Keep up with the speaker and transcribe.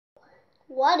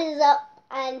What is up?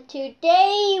 And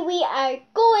today we are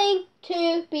going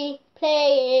to be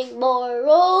playing more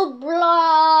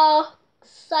Roblox.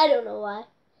 I don't know why.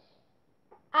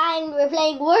 And we're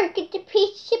playing Work at the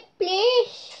Pizza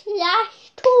Place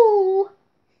 /2.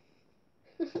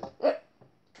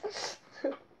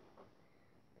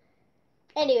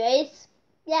 Anyways,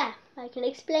 yeah, I can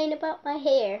explain about my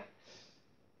hair.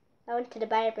 I went to the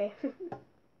barber.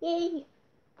 Yay.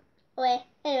 Okay,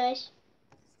 anyways.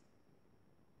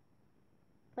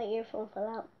 My earphone fell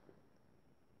out.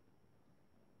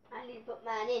 I need to put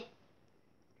mine in.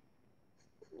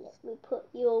 Let me put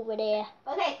you over there.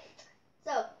 Okay,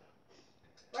 so,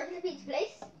 working the pizza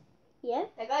place. Yeah.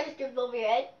 That guy just jumped over your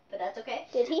head, but that's okay.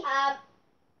 Did he?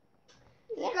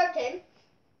 Subscribe to him.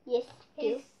 Yes,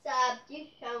 his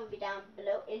YouTube channel will be down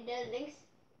below in the links.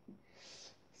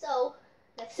 So,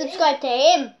 let's subscribe to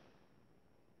him.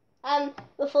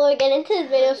 Before we get into this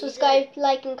video, subscribe,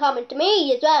 like, and comment to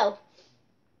me as well.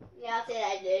 Yeah, I'll say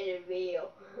that in the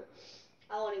video.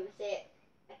 I won't even say it.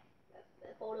 I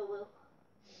photo will.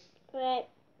 Right.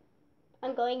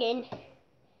 I'm going in.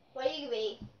 What are you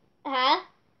being? Huh?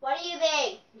 What are you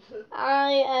being?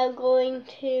 I am going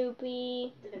to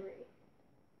be... Delivery.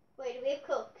 Wait, do we have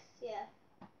cooks? Yeah.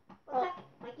 What's that?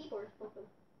 My keyboard is broken.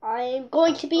 I'm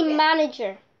going to be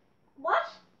manager. What?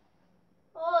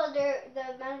 Oh, the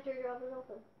manager job is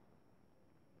open.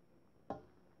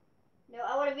 No,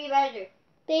 I want to be manager.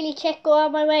 Daily check, go out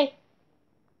of my way.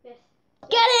 Yes.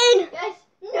 Get in! Yes.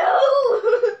 No!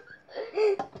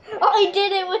 I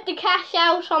did it with the cash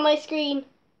out on my screen.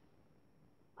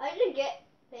 I didn't get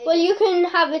paid. Well, you can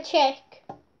have a check.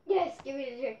 Yes, give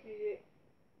me the check.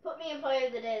 Put me in player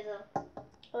of the day as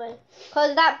well.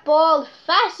 Because that bald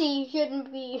fatty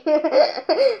shouldn't be.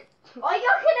 I got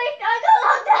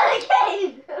locked out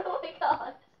again! Oh my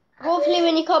god. Hopefully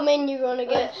when you come in, you're going to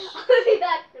get... I'll be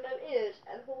back when I'm in it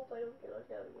and hope I don't get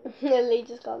locked out again. Lee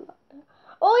just got locked out.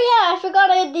 Oh yeah, I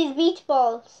forgot I had these beach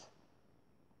balls.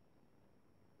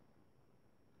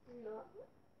 No.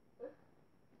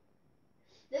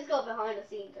 Let's go behind the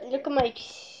scenes. Look at my...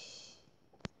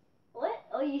 What?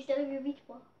 Oh, you still have your beach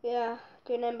ball? Yeah.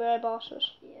 Do you remember I bought it?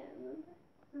 Yeah, I remember.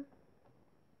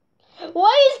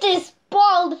 Why is this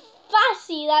bald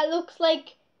fatty that looks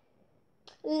like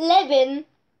Levin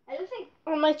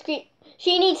on my screen?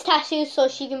 She needs tattoos so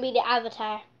she can be the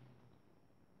avatar.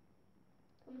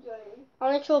 I'm joining. I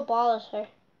want to throw a ball at her.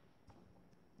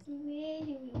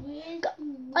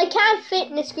 I can't fit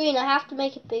in the screen. I have to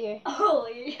make it bigger. Oh,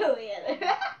 you're showing it.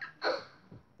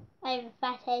 I have a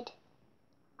fat head.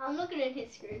 I'm looking at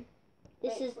his screen.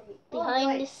 This is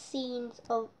behind the scenes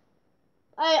of...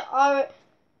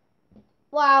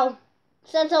 Wow.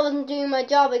 Since I wasn't doing my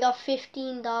job, I got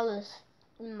 $15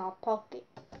 in my pocket.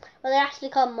 Well, they're actually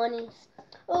called monies.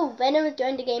 Oh, Venom has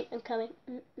joined the game. I'm coming.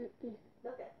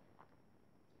 Okay.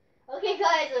 Okay,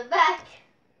 guys, I'm back.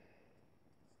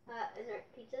 Is there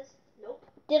pizzas? Nope.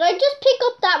 Did I just pick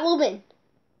up that woman?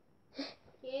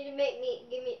 You need to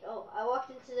give me... Oh, I walked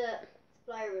into the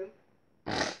supply room.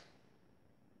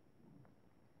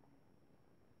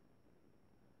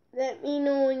 Let me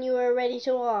know when you are ready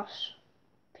to wash.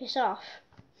 Piss off.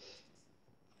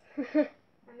 I'm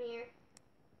here.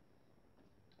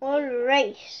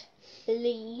 Alright,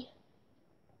 Lee.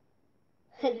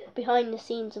 Behind the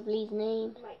scenes of Lee's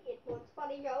name. My headphones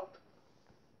funny joke.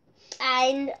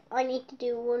 And I need to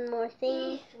do one more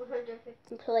thing.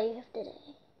 150 play of the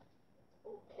day.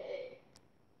 Okay.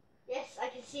 Yes, I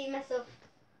can see myself.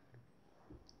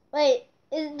 Wait,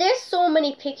 there's so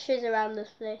many pictures around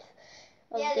this place.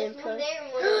 Yeah, there's one there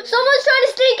and one there. Someone's trying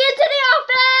to sneak into the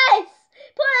office!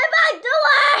 Put it back to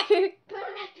work! Put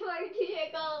it back to work,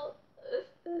 DJ, go.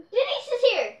 Denise is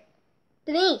here!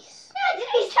 Denise? Yeah,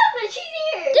 Denise, tell me she's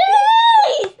here!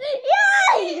 Denise!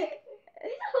 Yay!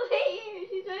 She's over here,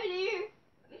 she's right here.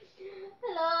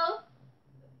 Hello.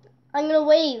 I'm gonna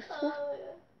wave. Yeah.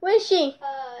 Where is she?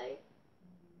 Hi.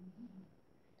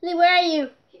 Lee, where are you?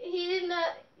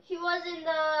 She was in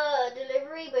the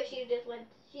delivery, but she just went.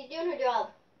 She's doing her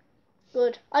job.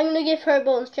 Good. I'm gonna give her a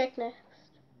bonus check next.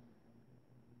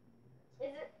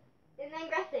 Isn't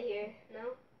Greta here?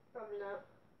 No? Probably not.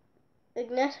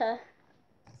 Agneta?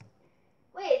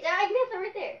 Wait, is that Agneta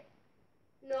right there?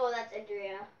 No, that's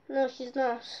Andrea. No, she's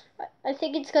not. I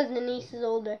think it's because Denise is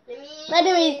older.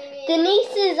 Anyways,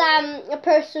 Denise is a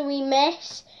person we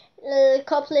met a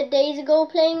couple of days ago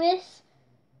playing this.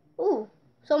 Ooh,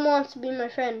 someone wants to be my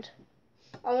friend.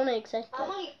 I want to accept it.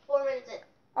 I'm only 4 minutes in.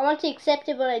 I want to accept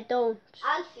it, but I don't.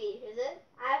 Alfie, is it?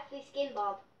 Alfie Skin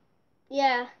Bob.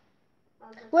 Yeah.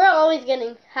 We're always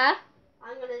getting, huh?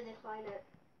 I'm going to decline it.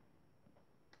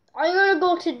 I'm going to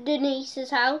go to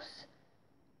Denise's house.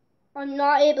 I'm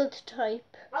not able to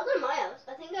type. I'll go to my house.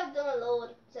 I think I've done a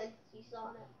load since you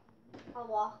saw it. I'll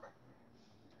walk.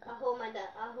 I'll hold my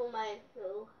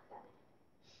little guy.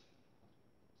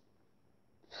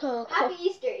 Oh, Happy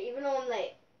Easter, even though I'm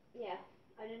late. Yeah,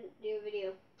 I didn't do a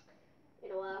video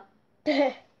in a while.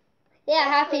 yeah, That's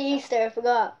happy close Easter, I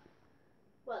forgot.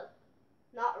 Well,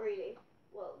 not really.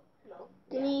 Well, no.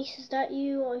 Denise, is that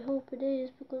you? I hope it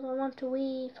is, because I want to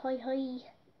wave. Hi, hi.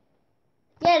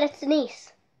 Yeah, that's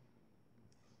Denise.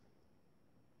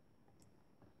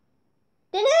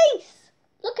 Denise!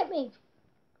 Look at me.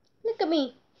 Look at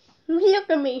me. Look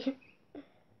at me.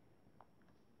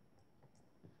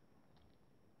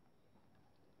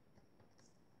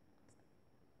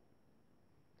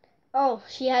 Oh,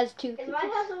 she has two. Is my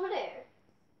house over there?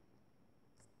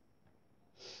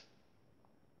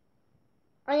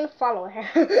 I'm gonna follow her.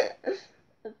 5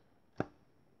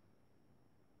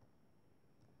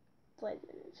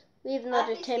 minutes. We have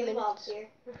another 10 minutes. Here.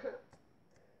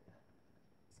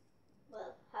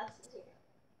 Well, house is here.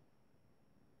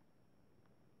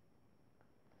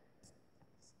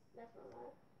 That's not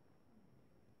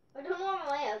that. I don't know where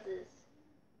my house is.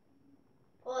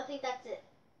 Oh, I think that's it.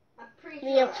 I'm pretty sure.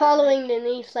 We are following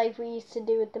Denise like we used to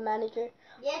do with the manager.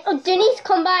 Yes. Oh, Denise,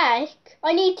 come back.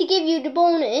 I need to give you the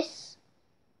bonus.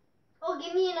 Oh,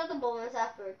 give me another bonus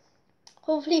afterwards.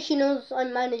 Hopefully she knows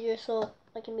I'm manager so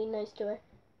I can be nice to her.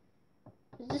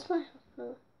 Is this my house?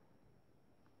 No.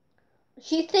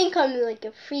 She think I'm like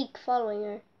a freak following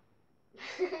her.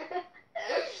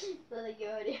 So like you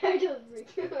already heard of me.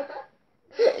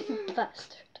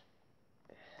 Bastard.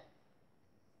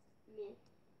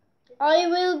 I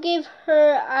will give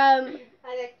her I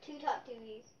got 2 top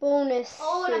TVs. Bonus.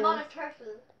 Oh, and soon. I bought a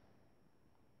turtle.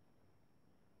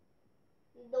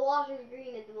 The water's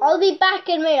green at the moment. I'll be back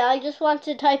in a minute. I just want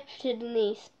to type to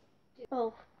Denise.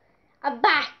 Oh, I'm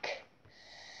back.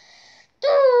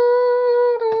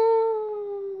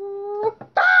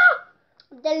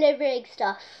 Delivering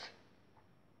stuff.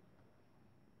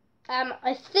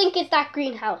 I think it's that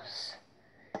greenhouse.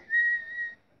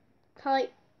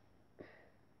 Type.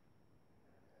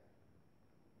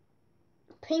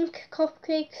 Pink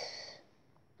cupcakes.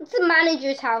 It's the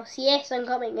manager's house. Yes, I'm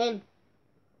coming in.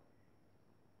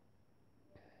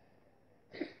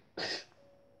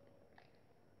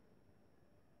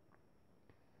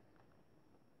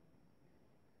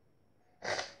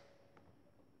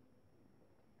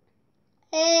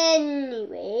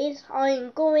 Anyways,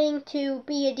 I'm going to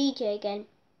be a DJ again.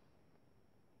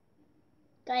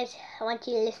 Guys, I want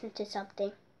you to listen to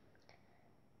something.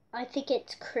 I think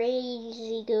it's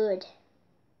crazy good.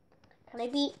 Can I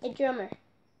be a drummer?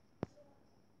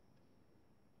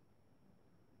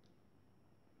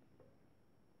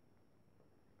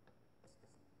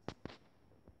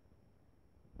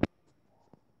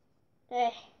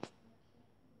 I'm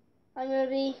gonna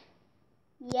be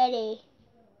Yeti.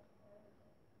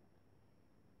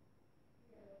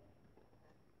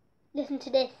 Listen to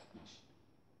this.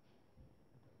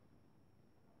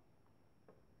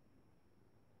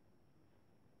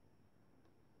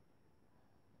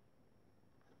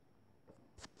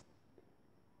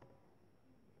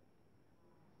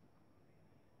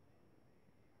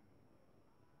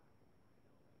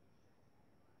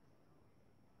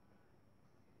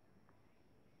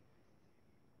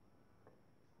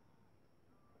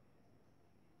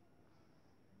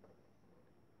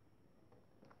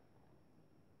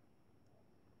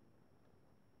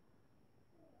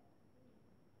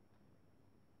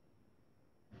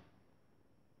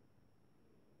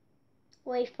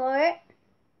 Wait for it.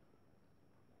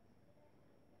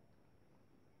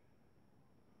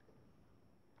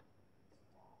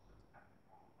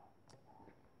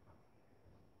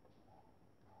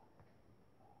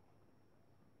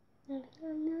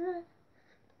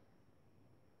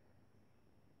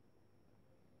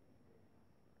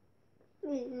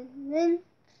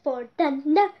 For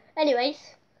thunder. Anyways,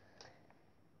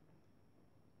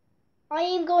 I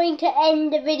am going to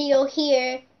end the video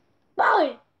here.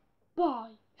 Bye. Bye.